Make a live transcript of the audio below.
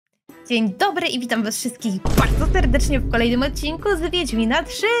Dzień dobry i witam was wszystkich bardzo serdecznie w kolejnym odcinku z Wiedźmina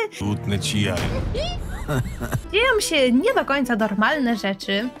 3. Utnę ci jaja. Dzieją się nie do końca normalne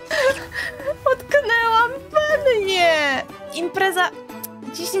rzeczy. Utknęłam w wannie. Impreza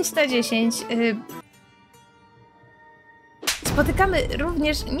 10 na 10. Spotykamy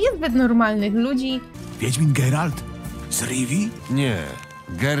również niezbyt normalnych ludzi. Wiedźmin Geralt? Z Rivi? Nie,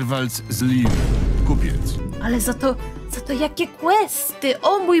 Geralt z Livi. Kupiec. Ale za to jakie questy,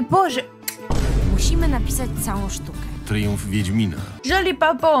 o mój Boże. Musimy napisać całą sztukę. Triumf Wiedźmina. Joli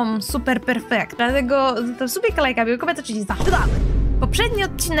babom, super perfekt. Dlatego to sobie lajka białkowe, czyli zaczynamy. Poprzedni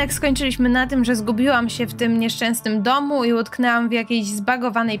odcinek skończyliśmy na tym, że zgubiłam się w tym nieszczęsnym domu i utknęłam w jakiejś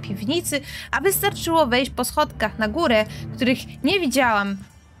zbagowanej piwnicy, a wystarczyło wejść po schodkach na górę, których nie widziałam.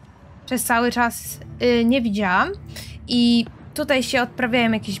 Przez cały czas nie widziałam. I tutaj się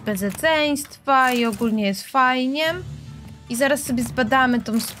odprawiają jakieś bezeceństwa i ogólnie jest fajnie. I zaraz sobie zbadamy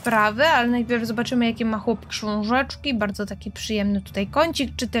tą sprawę, ale najpierw zobaczymy, jakie ma chłop książeczki. Bardzo taki przyjemny tutaj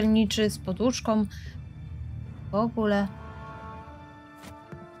kącik czytelniczy z poduszką. W ogóle.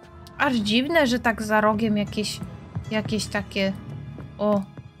 Aż dziwne, że tak za rogiem jakieś takie... O.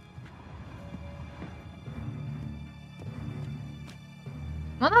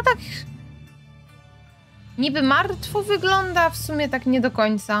 No tak... Niby martwo wygląda, w sumie tak nie do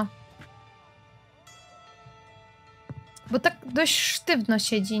końca. Bo tak dość sztywno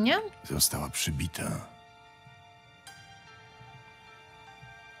siedzi, nie? Została przybita.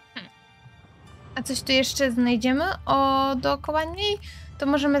 A coś tu jeszcze znajdziemy dookoła niej? To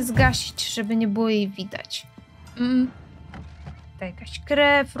możemy zgasić, żeby nie było jej widać. To jakaś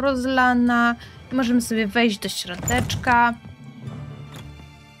krew rozlana. Możemy sobie wejść do środeczka.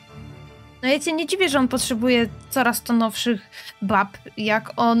 No ja cię nie dziwię, że on potrzebuje coraz to nowszych bab,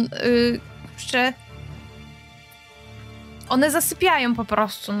 jak on... jeszcze... One zasypiają po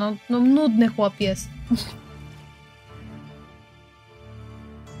prostu, no nudny chłop jest.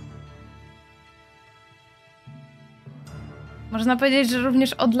 Można powiedzieć, że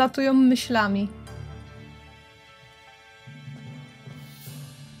również odlatują myślami.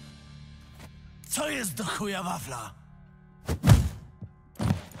 Co jest do chuja wafla?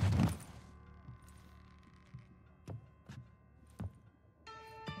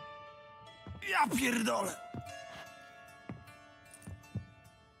 Ja pierdolę!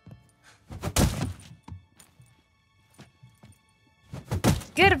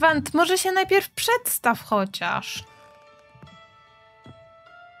 Geralt, może się najpierw przedstaw chociaż.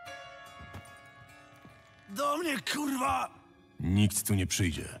 Do mnie, kurwa! Nikt tu nie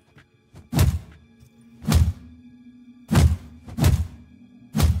przyjdzie.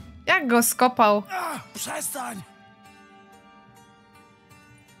 Jak go skopał? Przestań!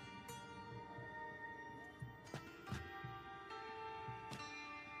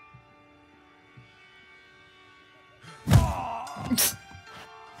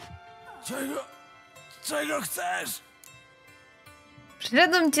 Czego chcesz?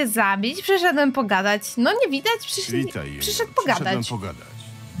 Przyszedłem cię zabić, przyszedłem pogadać. No nie widać, Witaj, przyszedł pogadać. Przyszedłem pogadać.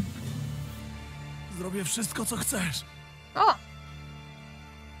 Zrobię wszystko, co chcesz. O!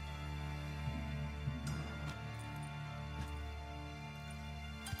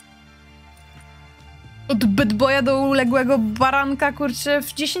 Od bad boya do uległego baranka, kurczę,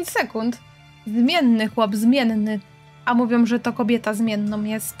 w 10 sekund. Zmienny chłop, zmienny. A mówią, że to kobieta zmienną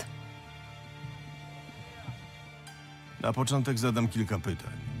jest. Na początek zadam kilka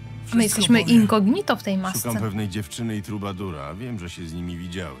pytań. My jesteśmy incognito w tej masce. Szukam pewnej dziewczyny i trubadura. Wiem, że się z nimi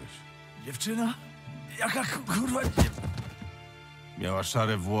widziałeś. Dziewczyna? Jaka kurwa... Miała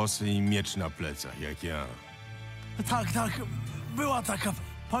szare włosy i miecz na plecach, jak ja. Tak, była taka...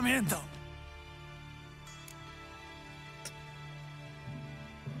 Pamiętam.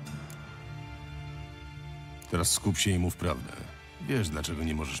 Teraz skup się i mów prawdę. Wiesz, dlaczego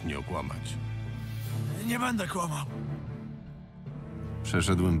nie możesz mnie okłamać. Nie będę kłamał.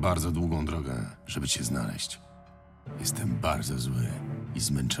 Przeszedłem bardzo długą drogę, żeby cię znaleźć. Jestem bardzo zły i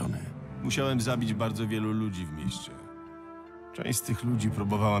zmęczony. Musiałem zabić bardzo wielu ludzi w mieście. Część z tych ludzi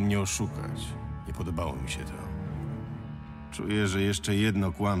próbowała mnie oszukać. Nie podobało mi się to. Czuję, że jeszcze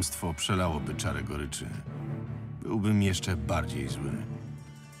jedno kłamstwo przelałoby czarę goryczy. Byłbym jeszcze bardziej zły.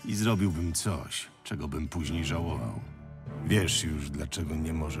 I zrobiłbym coś, czego bym później żałował. Wiesz już, dlaczego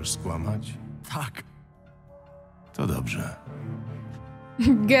nie możesz skłamać? Tak. To dobrze.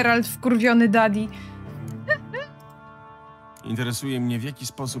 Geralt wkurwiony daddy. Interesuje mnie, w jaki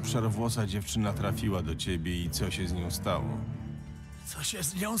sposób szarowłosa dziewczyna trafiła do ciebie i co się z nią stało. Co się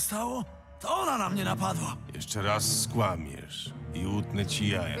z nią stało? To ona na mnie napadła. Jeszcze raz skłamiesz i utnę ci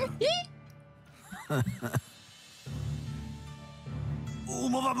jaja.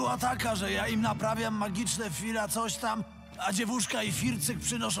 Umowa była taka, że ja im naprawiam magiczne fira coś tam, a dziewuszka i fircyk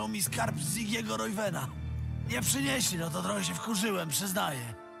przynoszą mi skarb z Dzikiego Roywena. Nie przynieśli, no to trochę się wkurzyłem,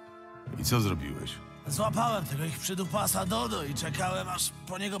 przyznaję. I co zrobiłeś? Złapałem tego ich przydupasa Dodo i czekałem, aż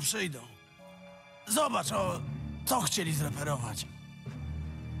po niego przyjdą. Zobacz, co chcieli zreperować.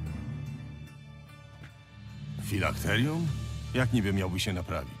 Filakterium? Jak niby miałby się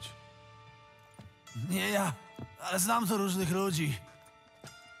naprawić? Nie ja, ale znam tu różnych ludzi.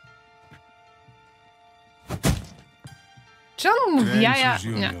 Czy on mówi ja? Kręcisz,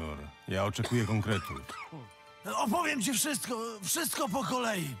 Nie. Junior. Ja oczekuję konkretów. Opowiem ci wszystko po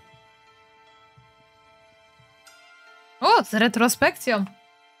kolei. O, z retrospekcją.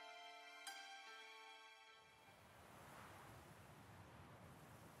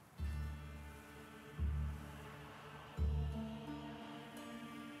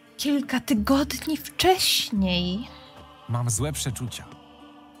 Kilka tygodni wcześniej. Mam złe przeczucia.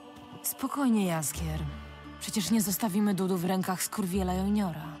 Spokojnie, Jaskier. Przecież nie zostawimy Dudu w rękach skurwiela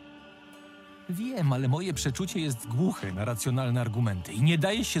juniora. Wiem, ale moje przeczucie jest głuche na racjonalne argumenty i nie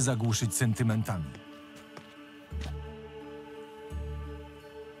daje się zagłuszyć sentymentami.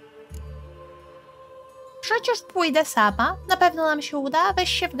 Przecież pójdę sama. Na pewno nam się uda. Weź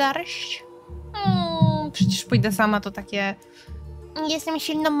się w garść. Przecież pójdę sama to takie... Jestem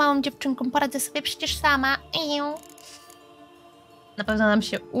silną, małą dziewczynką. Poradzę sobie przecież sama. Na pewno nam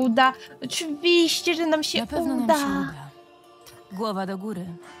się uda. Oczywiście, że nam się Na pewno uda. nam się uda. Głowa do góry.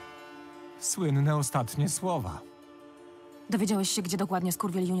 Słynne ostatnie słowa. Dowiedziałeś się, gdzie dokładnie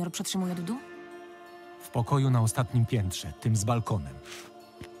skurwiel junior przetrzymuje Dudu? W pokoju na ostatnim piętrze, tym z balkonem.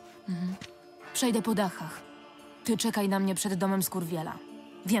 Przejdę po dachach. Ty czekaj na mnie przed domem skurwiela.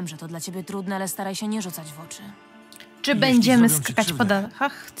 Wiem, że to dla ciebie trudne, ale staraj się nie rzucać w oczy. Czy Jeśli będziemy zrobią ci skakać po krzywdę.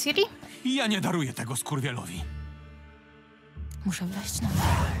 dachach, Ciri? I ja nie daruję tego skurwielowi. Muszę wleźć na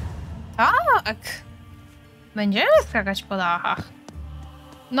dach. Tak. Będziemy skakać po dachach.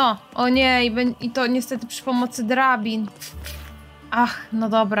 No, o nie, i to niestety przy pomocy drabin. Ach, no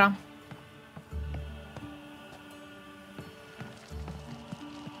dobra.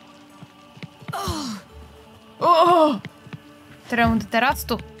 O! Trend teraz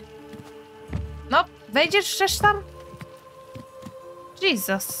tu. No, wejdziesz też tam?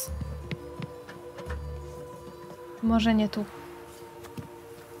 Jesus. Może nie tu.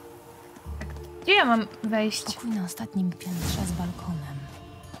 Gdzie ja mam wejść? Pokój na ostatnim piętrze z balkonem.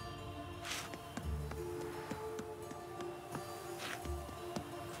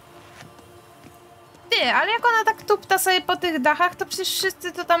 Ty, ale jak ona tak tupta sobie po tych dachach, to przecież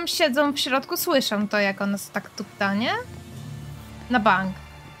wszyscy, co tam siedzą w środku, słyszą to, jak ona tak tupta, nie? Na bank.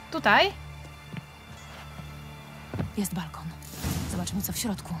 Tutaj? Jest balkon. Zobaczymy, co w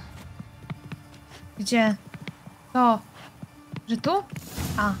środku. Gdzie? To. Że tu?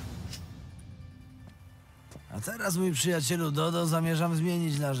 A. A teraz, mój przyjacielu Dodo, zamierzam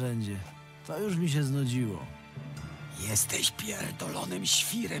zmienić narzędzie. To już mi się znudziło. Jesteś pierdolonym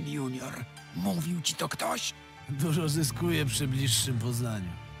świrem, junior. Mówił ci to ktoś? Dużo zyskuję przy bliższym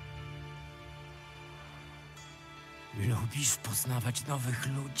poznaniu. Lubisz poznawać nowych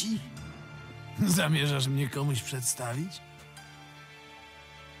ludzi? Zamierzasz mnie komuś przedstawić?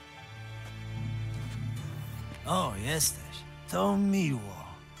 O, jesteś. To miło.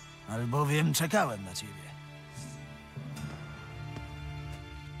 Albowiem czekałem na ciebie.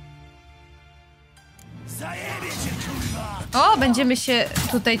 Zajebie cię, kurwa! O, będziemy się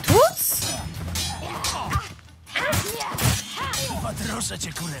tutaj tłuc? Patroszę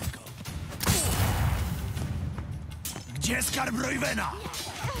cię, kurewko. Gdzie skarb Roywena?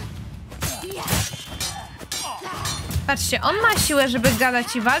 Patrzcie, on ma siłę, żeby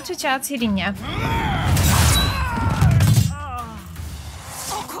gadać i walczyć, a Ciri nie.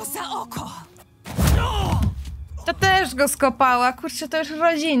 Oko za oko! To też go skopała. Kurczę, to już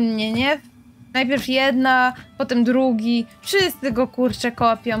rodzinnie, nie? Najpierw jedna, potem drugi. Wszyscy go, kurczę,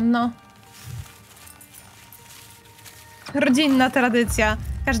 kopią, no. Rodzinna tradycja.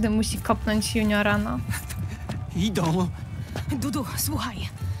 Każdy musi kopnąć juniora, no. Idą. Dudu, słuchaj.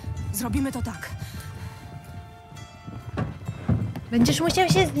 Zrobimy to tak. Będziesz musiał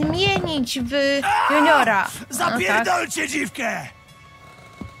się zmienić w juniora. No, tak. Zapierdolcie dziwkę!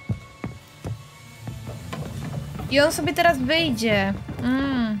 I on sobie teraz wyjdzie.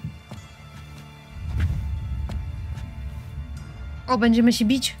 O, będziemy się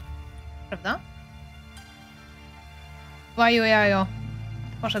bić. Prawda? Łaju jajo.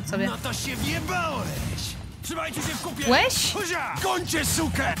 Poszedł sobie. No to się wjebałeś! Trzymajcie się w kupie! Łeś? Huzia! Gońcie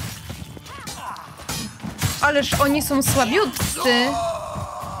sukę! Ależ oni są słabiutcy.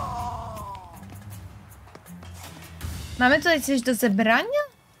 Mamy tutaj coś do zebrania?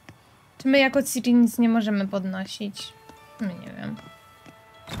 Czy my jako Ciri nic nie możemy podnosić? No nie wiem.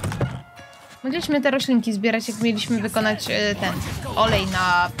 Mogliśmy te roślinki zbierać, jak mieliśmy wykonać ten olej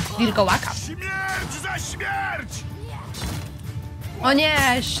na wilkołaka. Śmierć za śmierć! O nie,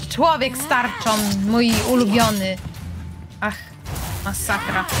 człowiek z tarczą, mój ulubiony. Ach,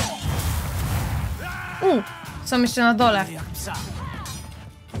 masakra. Są jeszcze na dole.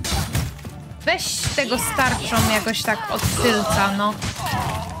 Weź tego z tarczą jakoś tak od tylca, no.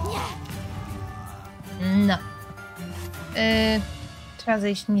 No. Trzeba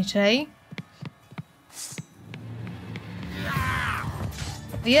zejść niżej.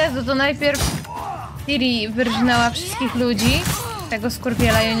 Jezu, to najpierw Ciri wyrżnęła wszystkich ludzi. Tego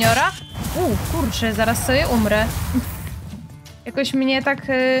skurwiela juniora. Kurczę, zaraz sobie umrę. Jakoś mnie tak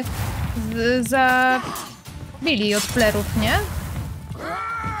zabili od flerów, nie?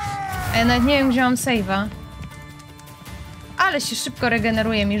 A ja nawet nie wiem, gdzie mam save'a. Ale się szybko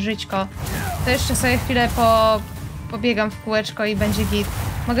regeneruje mi żyćko. To jeszcze sobie chwilę pobiegam w kółeczko i będzie git.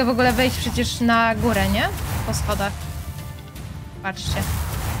 Mogę w ogóle wejść przecież na górę, nie? Po schodach. Patrzcie.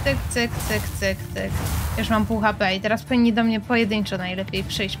 Cyk, cyk, cyk, cyk, cyk. Już mam pół HP i teraz powinni do mnie pojedynczo najlepiej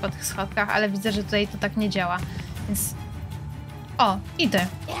przyjść po tych schodkach, ale widzę, że tutaj to tak nie działa. Więc... O, idę.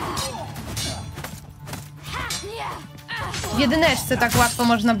 W jedyneczce tak łatwo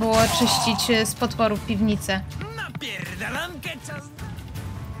można było czyścić z potworów piwnicę.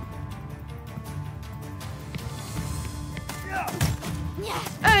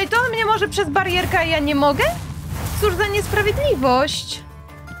 Ej, to on mnie może przez barierkę, a ja nie mogę? Cóż za niesprawiedliwość.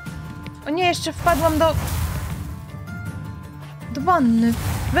 O nie, jeszcze wpadłam do wanny.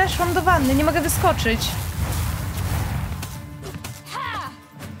 Weszłam do wanny, nie mogę wyskoczyć.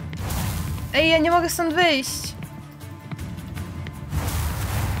 Ej, ja nie mogę stąd wyjść.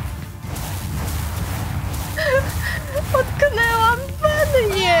 Utknęłam w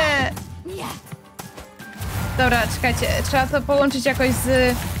wannie. Dobra, czekajcie, trzeba to połączyć jakoś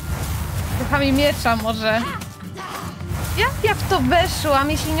z duchami miecza może. Jak ja w to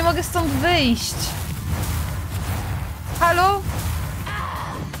weszłam, jeśli nie mogę stąd wyjść? Halo?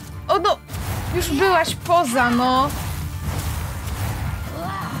 O no, już byłaś poza, no.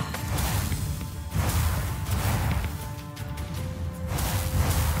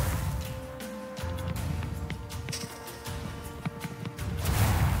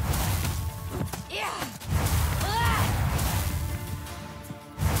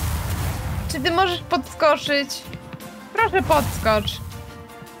 Czy ty możesz podskoczyć? Proszę podskocz.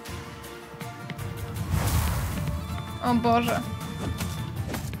 O Boże.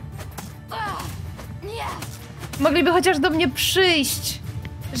 Mogliby chociaż do mnie przyjść,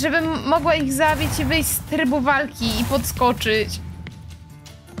 żebym mogła ich zabić i wyjść z trybu walki i podskoczyć.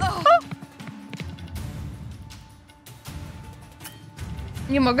 O!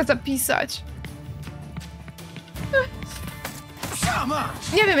 Nie mogę zapisać.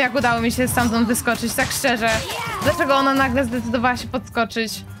 Nie wiem, jak udało mi się stamtąd wyskoczyć, tak szczerze. Dlaczego ona nagle zdecydowała się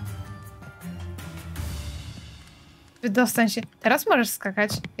podskoczyć? Wydostań się. Teraz możesz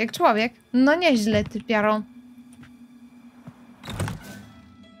skakać, jak człowiek. No nieźle, ty piaro.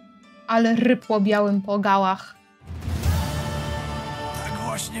 Ale rypło białym po gałach. Tak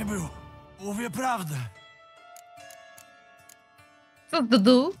właśnie było. Mówię prawdę. Co,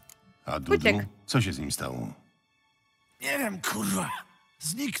 Dudu? A Dudu? Uciekł. Co się z nim stało? Nie wiem, kurwa.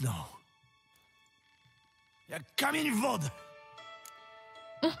 Zniknął. Jak kamień w wodę.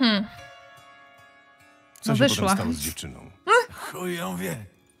 Co No się wyszła. potem stało z dziewczyną? Chuj ją wie.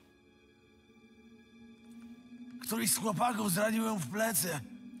 Któryś z chłopaków zranił ją w plecy,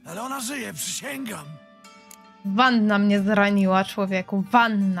 ale ona żyje, przysięgam. Wanna mnie zraniła, człowieku.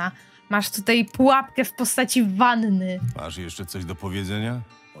 Wanna. Masz tutaj pułapkę w postaci wanny. Masz jeszcze coś do powiedzenia?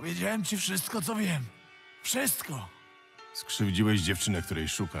 Powiedziałem ci wszystko, co wiem. Wszystko. Skrzywdziłeś dziewczynę, której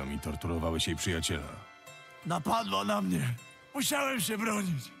szukam i torturowałeś jej przyjaciela. Napadła na mnie. Musiałem się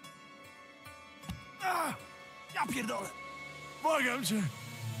bronić. Ja pierdolę. Błagam cię.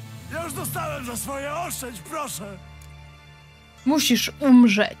 Ja już dostałem za swoje, oszczędź, proszę. Musisz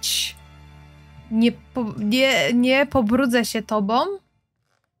umrzeć. Nie pobrudzę się tobą,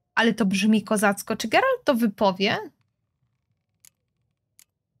 ale to brzmi kozacko. Czy Geralt to wypowie?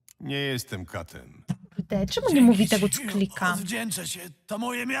 Nie jestem katem. Czemu nie mówi tego, co klika? Odwdzięczę się. To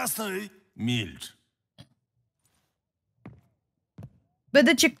moje miasto i... Milcz.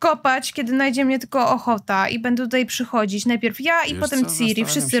 Będę cię kopać, kiedy znajdzie mnie tylko ochota i będę tutaj przychodzić. Najpierw ja i Wiesz potem co? Ciri, Zastanawiam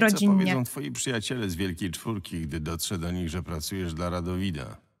wszyscy się, co rodzinnie. powiedzą twoi przyjaciele z Wielkiej Czwórki, gdy dotrze do nich, że pracujesz dla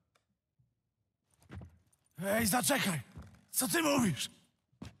Radowida. Ej, zaczekaj. Co ty mówisz?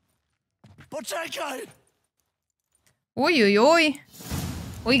 Poczekaj! Uj, uj, uj.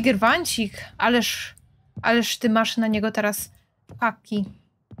 Uj, grywancik. Ależ ty masz na niego teraz haki.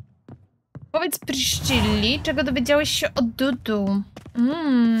 Powiedz Priscilli, czego dowiedziałeś się o Dudu.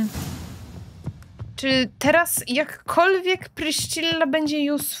 Czy teraz jakkolwiek Priscilla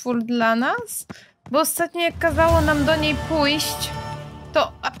będzie useful dla nas? Bo ostatnio jak kazało nam do niej pójść,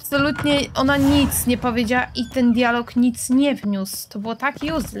 to absolutnie ona nic nie powiedziała i ten dialog nic nie wniósł. To było tak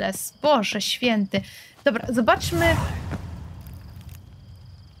useless. Boże święty. Dobra, zobaczmy.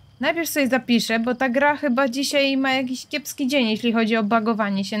 Najpierw sobie zapiszę, bo ta gra chyba dzisiaj ma jakiś kiepski dzień, jeśli chodzi o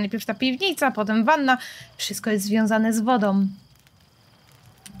bagowanie się. Najpierw ta piwnica, potem wanna. Wszystko jest związane z wodą.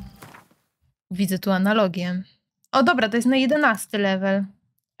 Widzę tu analogię. O dobra, to jest na 11 level.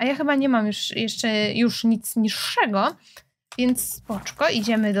 A ja chyba nie mam już nic niższego. Więc spoczko,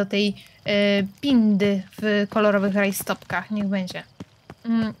 idziemy do tej pindy w kolorowych rajstopkach. Niech będzie.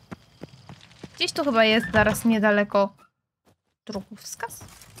 Gdzieś tu chyba jest zaraz niedaleko drogówskaz.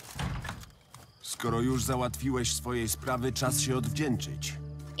 Skoro już załatwiłeś swoje sprawy, czas się odwdzięczyć.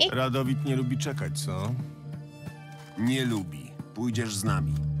 Radowid nie lubi czekać, co? Nie lubi. Pójdziesz z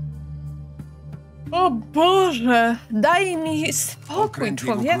nami. O Boże! Daj mi spokój, Okręt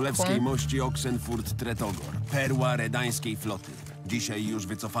jego człowieku. królewskiej mości Oxenfurt-Tretogor. Perła redańskiej floty. Dzisiaj już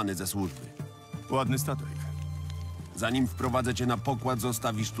wycofany ze służby. Ładny statek. Zanim wprowadzę cię na pokład,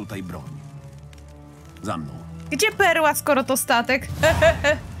 zostawisz tutaj broń. Za mną. Gdzie perła, skoro to statek?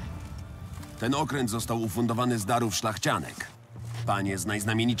 Ten okręt został ufundowany z darów szlachcianek. Panie z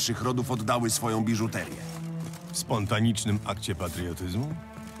najznamienitszych rodów oddały swoją biżuterię. W spontanicznym akcie patriotyzmu?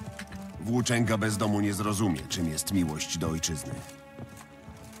 Włóczęga bez domu nie zrozumie, czym jest miłość do ojczyzny.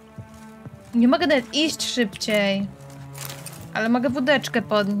 Nie mogę nawet iść szybciej. Ale mogę wódeczkę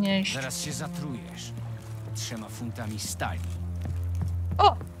podnieść. Zaraz się zatrujesz 3 funtami stali.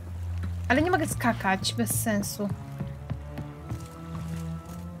 O! Ale nie mogę skakać, bez sensu.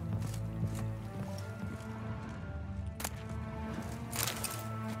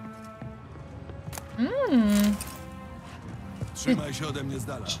 Trzymaj się ode mnie z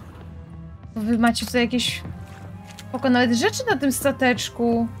dala. Wy macie tutaj jakieś... Spoko, nawet rzeczy na tym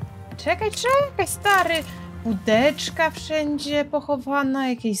stateczku. Czekaj, stary. Wódeczka wszędzie pochowana,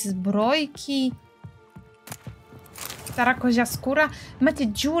 jakieś zbrojki. Stara kozia skóra.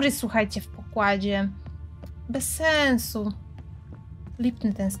 Macie dziury, słuchajcie, w pokładzie. Bez sensu.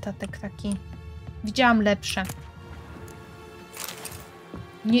 Lipny ten statek taki. Widziałam lepsze.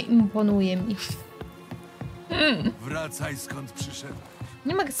 Nie imponuje mi. Wracaj skąd przyszedł.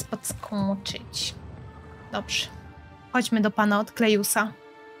 Nie mogę podskoczyć. Dobrze. Chodźmy do pana od Klejusa.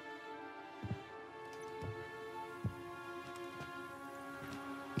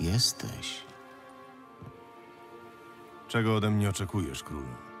 Jesteś. Czego ode mnie oczekujesz,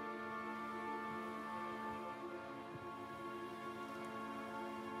 królu?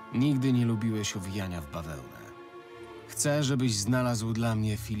 Nigdy nie lubiłeś owijania w bawełnę. Chcę, żebyś znalazł dla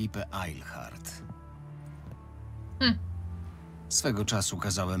mnie Filipę Eilhart. Swego czasu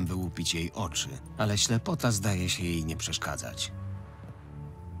kazałem wyłupić jej oczy, ale ślepota zdaje się jej nie przeszkadzać.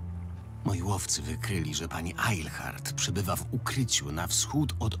 Moi łowcy wykryli, że pani Eilhart przybywa w ukryciu na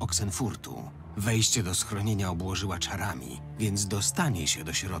wschód od Oxenfurtu. Wejście do schronienia obłożyła czarami, więc dostanie się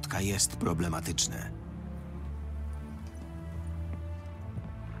do środka jest problematyczne.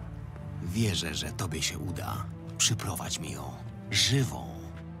 Wierzę, że tobie się uda. Przyprowadź mi ją. Żywą.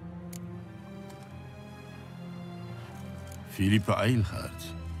 Filipa Eilhart.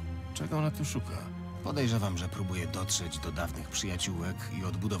 Czego ona tu szuka? Podejrzewam, że próbuje dotrzeć do dawnych przyjaciółek i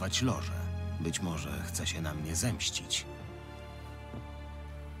odbudować loże. Być może chce się na mnie zemścić.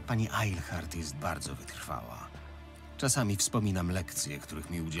 Pani Eilhart jest bardzo wytrwała. Czasami wspominam lekcje, których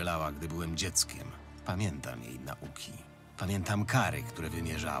mi udzielała, gdy byłem dzieckiem. Pamiętam jej nauki. Pamiętam kary, które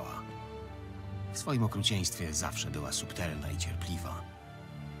wymierzała. W swoim okrucieństwie zawsze była subtelna i cierpliwa.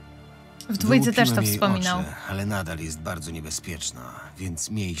 W dwójce też to Wyłupiłem jej wspominał. oczy, ale nadal jest bardzo niebezpieczna, więc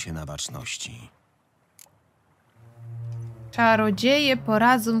miej się na baczności. Czarodzieje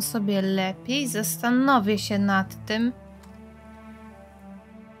poradzą sobie lepiej. Zastanowię się nad tym.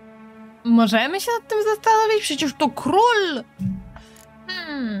 Możemy się nad tym zastanowić? Przecież to król!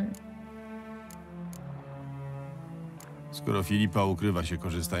 Skoro Filipa ukrywa się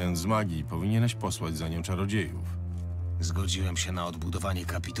korzystając z magii, powinieneś posłać za nią czarodziejów. Zgodziłem się na odbudowanie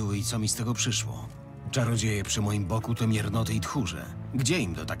kapituły i co mi z tego przyszło? Czarodzieje przy moim boku to miernoty i tchórze. Gdzie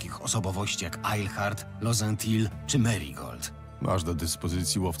im do takich osobowości jak Eilhart, Lozentil czy Marigold? Masz do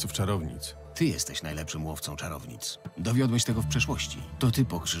dyspozycji łowców czarownic. Ty jesteś najlepszym łowcą czarownic. Dowiodłeś tego w przeszłości. To ty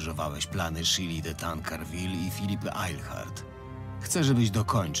pokrzyżowałeś plany Ciri de Tancarville i Filipy Eilhart. Chcę, żebyś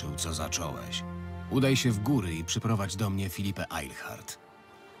dokończył, co zacząłeś. Udaj się w góry i przyprowadź do mnie Filipę Eilhart.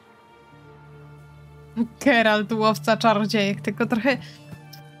 Geralt, łowca czarodziejek, tylko trochę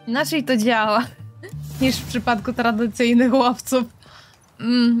inaczej to działa niż w przypadku tradycyjnych łowców.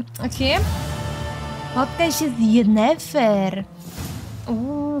 Okej. Spotkaj się z Yennefer.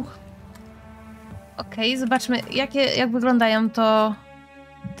 Okej, zobaczmy, jak wyglądają to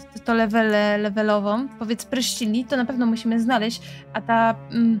levelowo. Powiedz pryszcili, to na pewno musimy znaleźć, a ta...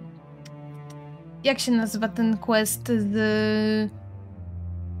 jak się nazywa ten quest z...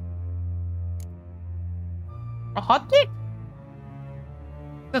 Ochotnik?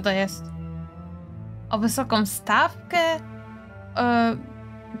 Co to jest? O wysoką stawkę?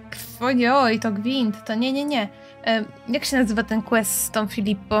 Oj, to gwint, to nie. Jak się nazywa ten quest z tą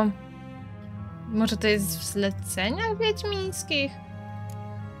Filipą? Może to jest w zleceniach wiedźmińskich?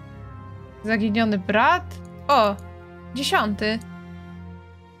 Zaginiony brat? O, 10.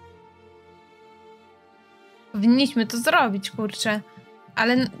 Powinniśmy to zrobić, kurczę.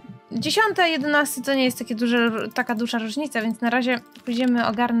 Ale 10, 11 to nie jest taka duża różnica, więc na razie pójdziemy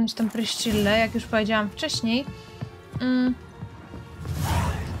ogarnąć tą pryszcillę, jak już powiedziałam wcześniej.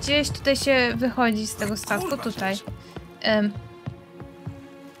 Gdzieś tutaj się wychodzi z tego statku, tutaj.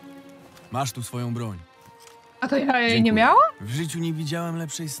 Masz tu swoją broń. A to ja jej nie miała? W życiu nie widziałem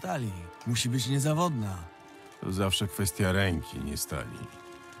lepszej stali. Musi być niezawodna. To zawsze kwestia ręki, nie stali.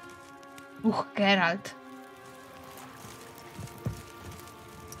 Geralt.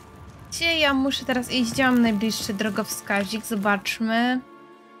 Gdzie ja muszę teraz iść? Gdzie mam najbliższy drogowskazik? Zobaczmy.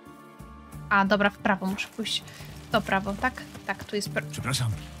 A, dobra, w prawo muszę pójść. To prawo, tak? Tak, tu jest...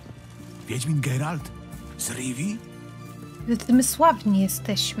 Przepraszam. Wiedźmin Geralt? Z Rivi? My sławni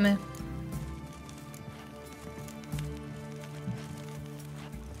jesteśmy.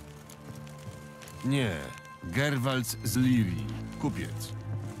 Nie, Geralt z Livi, kupiec.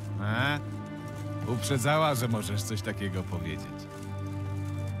 Uprzedzała, że możesz coś takiego powiedzieć.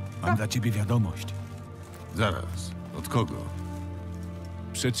 Mam dla ciebie wiadomość. Zaraz, od kogo?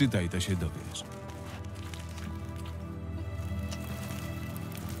 Przeczytaj, to się dowiesz.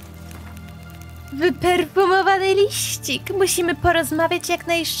 Wyperfumowany liścik. Musimy porozmawiać jak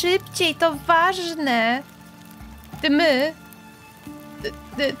najszybciej, to ważne.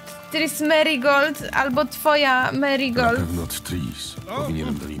 Tris Marigold albo twoja Marigold. Na pewno Tris.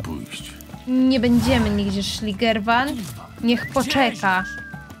 Powinienem do niej pójść. Nie będziemy nigdzie szli, Gerwan. Niech poczeka.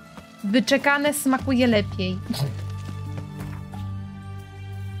 Wyczekane smakuje lepiej.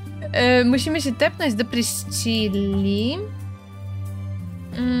 Musimy się tepnąć do pryszcili.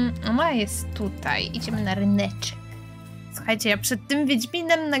 Ona jest tutaj. Idziemy na ryneczek. Słuchajcie, ja przed tym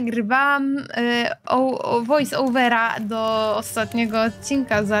Wiedźminem nagrywałam voice-overa do ostatniego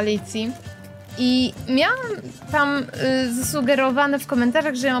odcinka z Alicji. I miałam tam zasugerowane w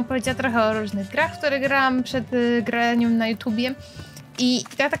komentarzach, że ja mam powiedziała trochę o różnych grach, w które grałam przed graniem na YouTubie. I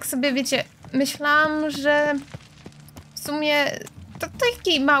ja tak sobie, wiecie, myślałam, że w sumie to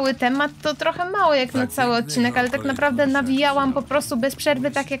taki mały temat, to trochę mało jak na cały odcinek, ale tak naprawdę nawijałam po prostu bez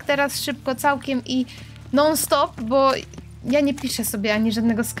przerwy, tak jak teraz, szybko całkiem i non-stop, bo ja nie piszę sobie ani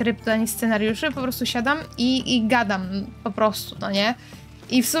żadnego skryptu, ani scenariuszy, po prostu siadam i gadam po prostu, no nie?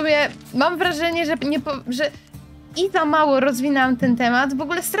 I w sumie mam wrażenie, że i za mało rozwinęłam ten temat, w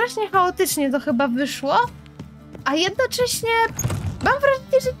ogóle strasznie chaotycznie to chyba wyszło, a jednocześnie mam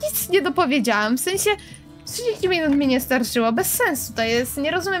wrażenie, że nic nie dopowiedziałam, w sensie 30 minut mi nie starczyło, bez sensu to jest,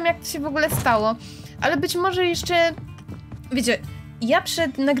 nie rozumiem jak to się w ogóle stało, ale być może jeszcze, wiecie, ja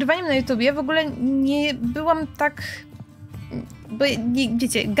przed nagrywaniem na YouTubie w ogóle nie byłam tak, bo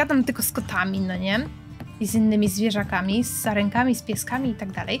wiecie, gadam tylko z kotami, no nie? I z innymi zwierzakami, z sarenkami, z pieskami i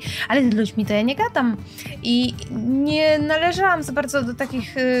tak dalej, ale z ludźmi to ja nie gadam. I nie należałam za bardzo do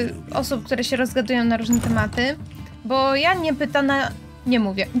takich osób, które się rozgadują na różne tematy, bo ja niepytana nie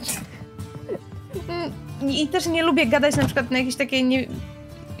mówię. I też nie lubię gadać na przykład na jakieś takie...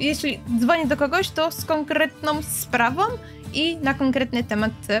 Jeśli dzwonię do kogoś, to z konkretną sprawą i na konkretny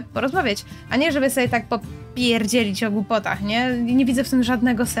temat chcę porozmawiać, a nie żeby sobie tak popierdzielić o głupotach, nie? Nie widzę w tym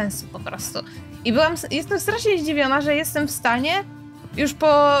żadnego sensu po prostu. I jestem strasznie zdziwiona, że jestem w stanie już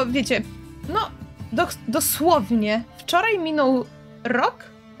po, wiecie, no dosłownie wczoraj minął rok,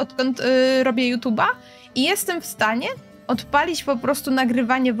 odkąd robię YouTube'a i jestem w stanie odpalić po prostu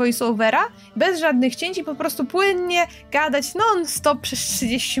nagrywanie voice-overa bez żadnych cięć i po prostu płynnie gadać non-stop przez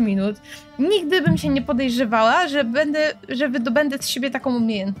 30 minut. Nigdy bym się nie podejrzewała, że wydobędę z siebie taką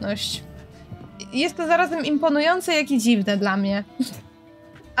umiejętność. Jest to zarazem imponujące, jak i dziwne dla mnie.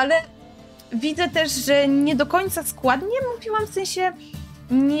 Ale widzę też, że nie do końca składnie mówiłam, w sensie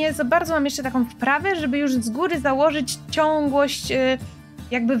nie za bardzo mam jeszcze taką wprawę, żeby już z góry założyć ciągłość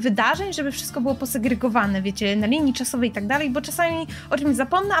jakby wydarzeń, żeby wszystko było posegregowane, wiecie, na linii czasowej i tak dalej, bo czasami o czymś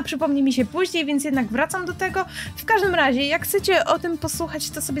zapomnę, a przypomni mi się później, więc jednak wracam do tego. W każdym razie, jak chcecie o tym posłuchać,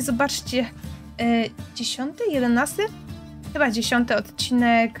 to sobie zobaczcie 10., 11? Chyba 10.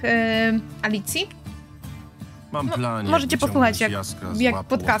 odcinek Alicji. Mam plan, możecie posłuchać jak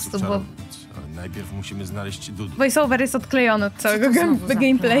podcastu, bo ale najpierw musimy znaleźć Dudu. voiceover jest odklejony od całego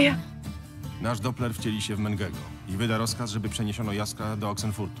gameplaya. Nasz Doppler wcieli się w Mengego i wyda rozkaz, żeby przeniesiono Jaskra do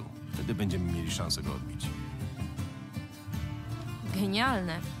Oxenfurtu. Wtedy będziemy mieli szansę go odbić.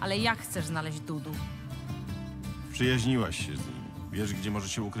 Genialne, ale jak chcesz znaleźć Dudu? Przyjaźniłaś się z nim. Wiesz, gdzie może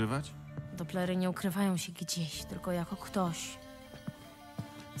się ukrywać? Dopplery nie ukrywają się gdzieś, tylko jako ktoś.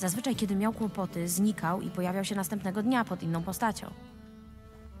 Zazwyczaj, kiedy miał kłopoty, znikał i pojawiał się następnego dnia pod inną postacią.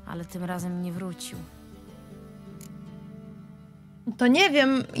 Ale tym razem nie wrócił. To nie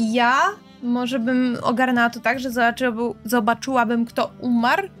wiem, ja może bym ogarnęła to tak, że zobaczyłabym, kto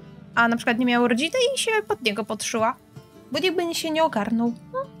umarł, a na przykład nie miał rodziny i się pod niego podszyła. Bo nikt by się nie ogarnął.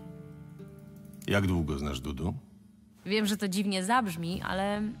 No. Jak długo znasz Dudu? Wiem, że to dziwnie zabrzmi,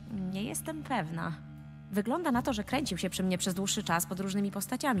 ale nie jestem pewna. Wygląda na to, że kręcił się przy mnie przez dłuższy czas pod różnymi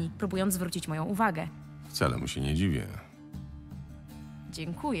postaciami, próbując zwrócić moją uwagę. Wcale mu się nie dziwię.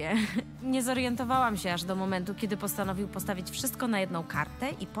 Dziękuję. Nie zorientowałam się aż do momentu, kiedy postanowił postawić wszystko na jedną kartę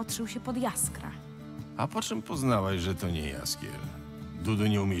i podszył się pod Jaskra. A po czym poznałaś, że to nie Jaskier? Dudu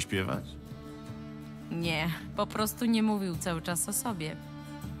nie umie śpiewać? Nie, po prostu nie mówił cały czas o sobie.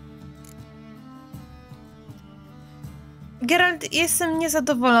 Geralt, jestem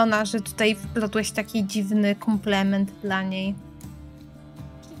niezadowolona, że tutaj wplotłeś taki dziwny komplement dla niej.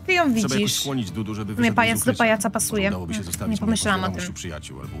 Ty ją widzisz. Trzeba jakoś skłonić Dudu, żeby Mnie pajac do pajaca Może pasuje. udałoby się zostawić Nie pomyślałam o mnie tym.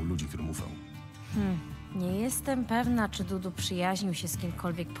 przyjaciół albo u ludzi, którym ufał. Nie jestem pewna, czy Dudu przyjaźnił się z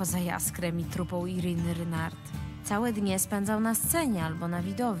kimkolwiek poza Jaskrem i trupą Iriny Rynard. Całe dnie spędzał na scenie albo na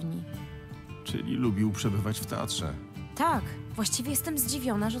widowni. Czyli lubił przebywać w teatrze. Tak, właściwie jestem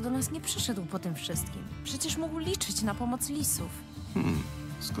zdziwiona, że do nas nie przyszedł po tym wszystkim. Przecież mógł liczyć na pomoc lisów.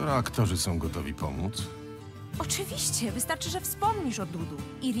 Skoro aktorzy są gotowi pomóc, Oczywiście, wystarczy, że wspomnisz o Dudu.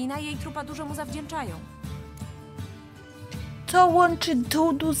 Irina i jej trupa dużo mu zawdzięczają. Co łączy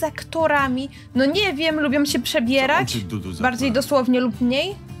Dudu z aktorami? No nie wiem, lubią się przebierać? Bardziej dosłownie lub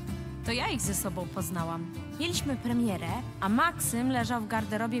mniej? To ja ich ze sobą poznałam. Mieliśmy premierę, a Maksym leżał w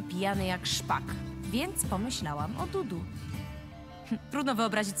garderobie pijany jak szpak. Więc pomyślałam o Dudu. Trudno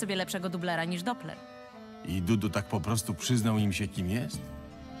wyobrazić sobie lepszego dublera niż Doppler. i Dudu tak po prostu przyznał im się, kim jest?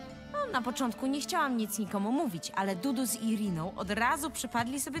 Na początku nie chciałam nic nikomu mówić, ale Dudu z Iriną od razu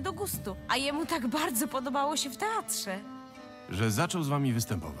przypadli sobie do gustu, a jemu tak bardzo podobało się w teatrze. Że zaczął z wami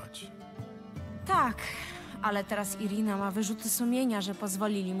występować. Tak, ale teraz Irina ma wyrzuty sumienia, że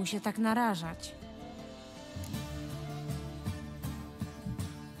pozwolili mu się tak narażać.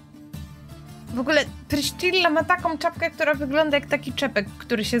 W ogóle Priscilla ma taką czapkę, która wygląda jak taki czepek,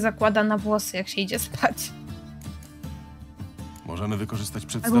 który się zakłada na włosy, jak się idzie spać. Możemy wykorzystać Albo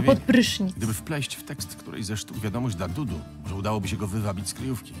przedstawienie. pod prysznic. Gdyby wpleść w tekst którejś ze sztuk wiadomość dla Dudu, może udałoby się go wywabić z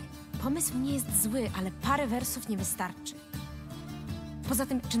kryjówki. Pomysł nie jest zły, ale parę wersów nie wystarczy. Poza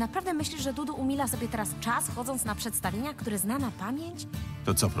tym, czy naprawdę myślisz, że Dudu umila sobie teraz czas, chodząc na przedstawienia, które zna na pamięć?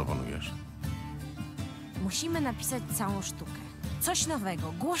 To co proponujesz? Musimy napisać całą sztukę. Coś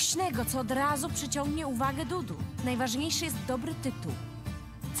nowego, głośnego, co od razu przyciągnie uwagę Dudu. Najważniejszy jest dobry tytuł.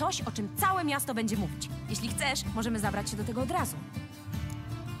 Coś, o czym całe miasto będzie mówić. Jeśli chcesz, możemy zabrać się do tego od razu.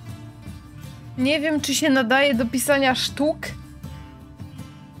 Nie wiem, czy się nadaje do pisania sztuk.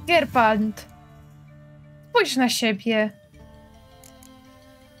 Geralt, spójrz na siebie.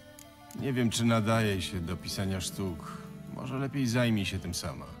 Nie wiem, czy nadaje się do pisania sztuk. Może lepiej zajmij się tym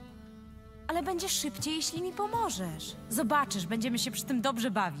sama. Ale będzie szybciej, jeśli mi pomożesz. Zobaczysz, będziemy się przy tym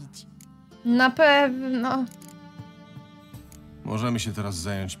dobrze bawić. Na pewno. Możemy się teraz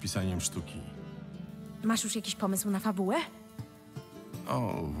zająć pisaniem sztuki. Masz już jakiś pomysł na fabułę?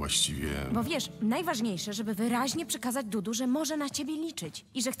 O, właściwie... Bo wiesz, najważniejsze, żeby wyraźnie przekazać Dudu, że może na ciebie liczyć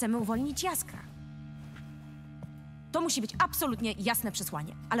i że chcemy uwolnić Jaskra. To musi być absolutnie jasne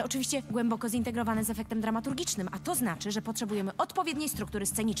przesłanie, ale oczywiście głęboko zintegrowane z efektem dramaturgicznym, a to znaczy, że potrzebujemy odpowiedniej struktury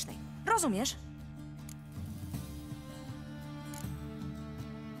scenicznej. Rozumiesz?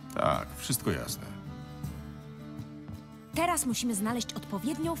 Tak, wszystko jasne. Teraz musimy znaleźć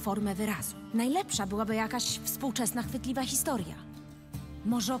odpowiednią formę wyrazu. Najlepsza byłaby jakaś współczesna, chwytliwa historia.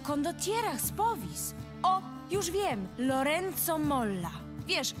 Może o kondotierach z Powis. O, już wiem, Lorenzo Molla.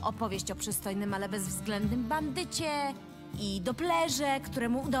 Wiesz, opowieść o przystojnym, ale bezwzględnym bandycie i Dopplerze,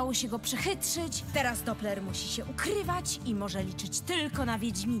 któremu udało się go przechytrzyć. Teraz Doppler musi się ukrywać i może liczyć tylko na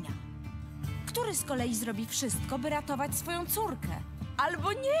Wiedźmina, który z kolei zrobi wszystko, by ratować swoją córkę.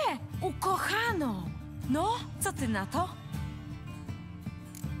 albo nie, ukochaną. No, co ty na to?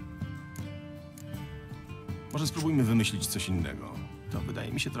 Może spróbujmy wymyślić coś innego. To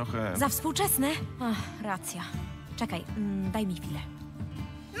wydaje mi się trochę... Za współczesne? Ach, racja. Czekaj, daj mi chwilę.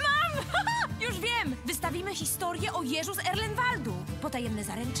 Mam! Już wiem! Wystawimy historię o jeżu z Erlenwaldu. Potajemne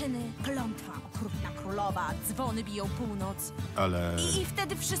zaręczyny, klątwa, okrutna królowa, dzwony biją północ. Ale... I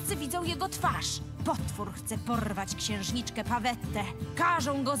wtedy wszyscy widzą jego twarz. Potwór chce porwać księżniczkę Pawettę.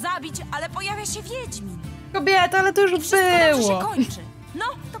 Każą go zabić, ale pojawia się Wiedźmin. Kobieta, ale to już I wszystko dobrze było. się kończy. No,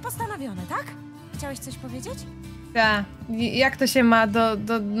 to postanowione, tak? Chciałeś coś powiedzieć? Tak. Jak to się ma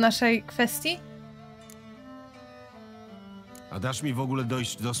do naszej kwestii? A dasz mi w ogóle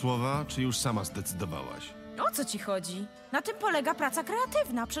dojść do słowa, czy już sama zdecydowałaś? O co ci chodzi? Na tym polega praca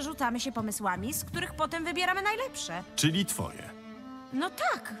kreatywna. Przerzucamy się pomysłami, z których potem wybieramy najlepsze. Czyli twoje. No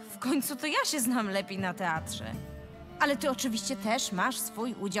tak, w końcu to ja się znam lepiej na teatrze. Ale ty oczywiście też masz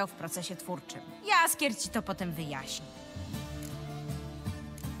swój udział w procesie twórczym. Jaskier ci to potem wyjaśni.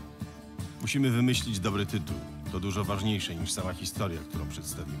 Musimy wymyślić dobry tytuł. To dużo ważniejsze niż sama historia, którą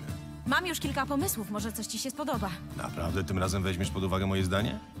przedstawimy. Mam już kilka pomysłów, może coś ci się spodoba. Naprawdę tym razem weźmiesz pod uwagę moje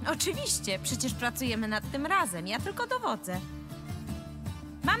zdanie? Oczywiście, przecież pracujemy nad tym razem, ja tylko dowodzę.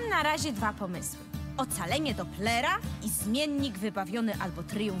 Mam na razie 2 pomysły. Ocalenie Dopplera i zmiennik wybawiony albo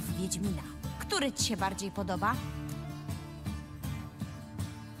triumf Wiedźmina. Który ci się bardziej podoba?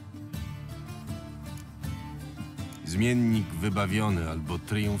 Zmiennik wybawiony albo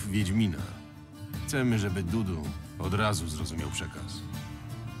triumf Wiedźmina. Chcemy, żeby Dudu od razu zrozumiał przekaz.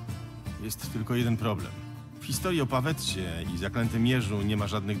 Jest tylko jeden problem. W historii o Pawetcie i zaklętym jeżu nie ma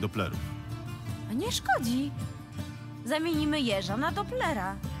żadnych Dopplerów. A nie szkodzi. Zamienimy jeża na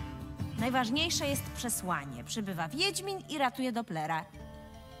Dopplera. Najważniejsze jest przesłanie. Przybywa Wiedźmin i ratuje Dopplera.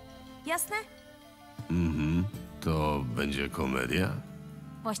 Jasne? To będzie komedia?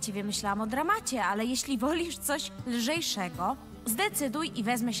 Właściwie myślałam o dramacie, ale jeśli wolisz coś lżejszego, zdecyduj i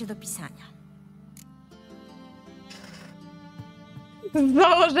wezmę się do pisania. Z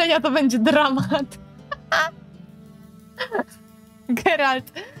założenia to będzie dramat.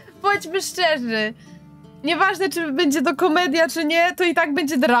 Geralt, bądźmy szczerzy. Nieważne, czy będzie to komedia, czy nie, to i tak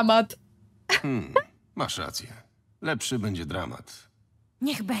będzie dramat. Masz rację. Lepszy będzie dramat.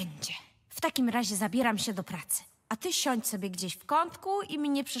 Niech będzie. W takim razie zabieram się do pracy. A ty siądź sobie gdzieś w kątku i mi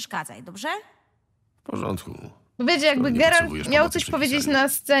nie przeszkadzaj, dobrze? W porządku. Wiecie, jakby nie Geralt potrzebujesz miał pomocy coś przy powiedzieć pisaniu. na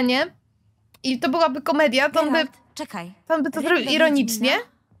scenie i to byłaby komedia, to on by, Geralt, czekaj. to on by to Ryb zrobił do ironicznie.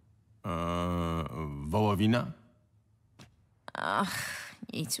 Wiedźmina? Wołowina? Ach,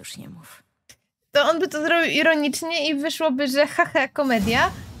 nic już nie mów. To on by to zrobił ironicznie i wyszłoby, że haha,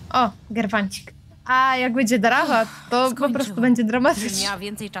 komedia. O, gerwancik. A jak będzie dramat, to po skończyłam. prostu będzie Gdybym dramatycznie. miała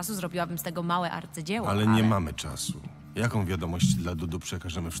więcej czasu, zrobiłabym z tego małe arcydzieło. Ale nie mamy czasu. Jaką wiadomość dla Dudu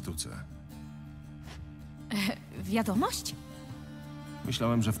przekażemy w sztuce? Wiadomość?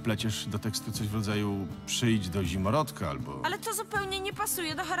 Myślałem, że wpleciesz do tekstu coś w rodzaju przyjdź do zimorodka albo... Ale to zupełnie nie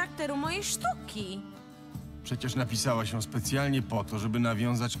pasuje do charakteru mojej sztuki. Przecież napisałaś ją specjalnie po to, żeby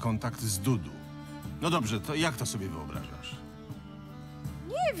nawiązać kontakt z Dudu. No dobrze, to jak to sobie wyobrażasz?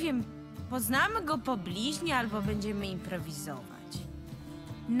 Nie wiem, poznamy go po bliźnie albo będziemy improwizować.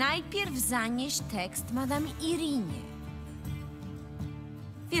 Najpierw zanieś tekst Madame Irinie.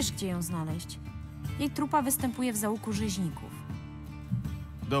 Wiesz, gdzie ją znaleźć. Jej trupa występuje w załuku rzeźników.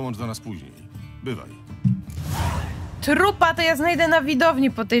 Dołącz do nas później. Bywaj. Trupa to ja znajdę na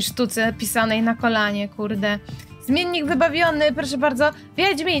widowni po tej sztuce pisanej na kolanie, kurde. Zmiennik wybawiony, proszę bardzo.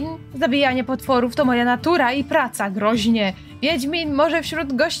 Wiedźmin, zabijanie potworów to moja natura i praca, groźnie. Wiedźmin, może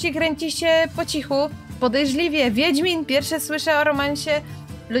wśród gości kręci się po cichu, podejrzliwie. Wiedźmin, pierwsze słyszę o romansie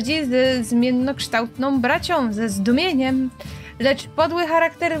ludzi z zmiennokształtną bracią, ze zdumieniem. Lecz podły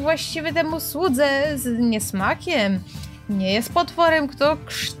charakter właściwy temu słudze z niesmakiem. Nie jest potworem, kto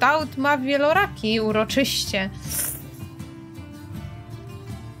kształt ma wieloraki, uroczyście.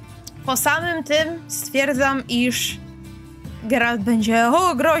 Po samym tym stwierdzam, iż Geralt będzie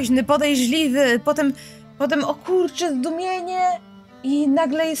groźny, podejrzliwy, potem o kurczę, zdumienie i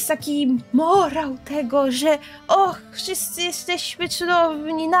nagle jest taki morał tego, że wszyscy jesteśmy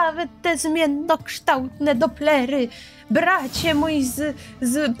cudowni, nawet te zmiennokształtne Dopplery. Bracie mój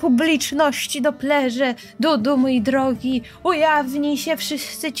z publiczności Dopplerze, Dudu mój drogi, ujawnij się,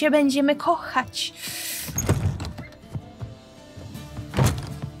 wszyscy cię będziemy kochać.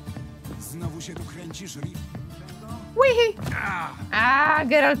 Znowu się tu kręcisz,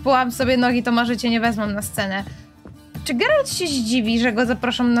 Geralt, połam sobie nogi, to może cię nie wezmą na scenę. Czy Geralt się zdziwi, że go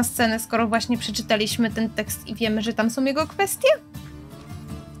zaproszą na scenę, skoro właśnie przeczytaliśmy ten tekst i wiemy, że tam są jego kwestie?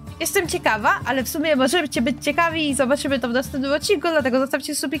 Jestem ciekawa, ale w sumie możecie być ciekawi i zobaczymy to w następnym odcinku, dlatego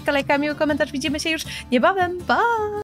zostawcie subika, lajka, miły komentarz. Widzimy się już niebawem. Pa!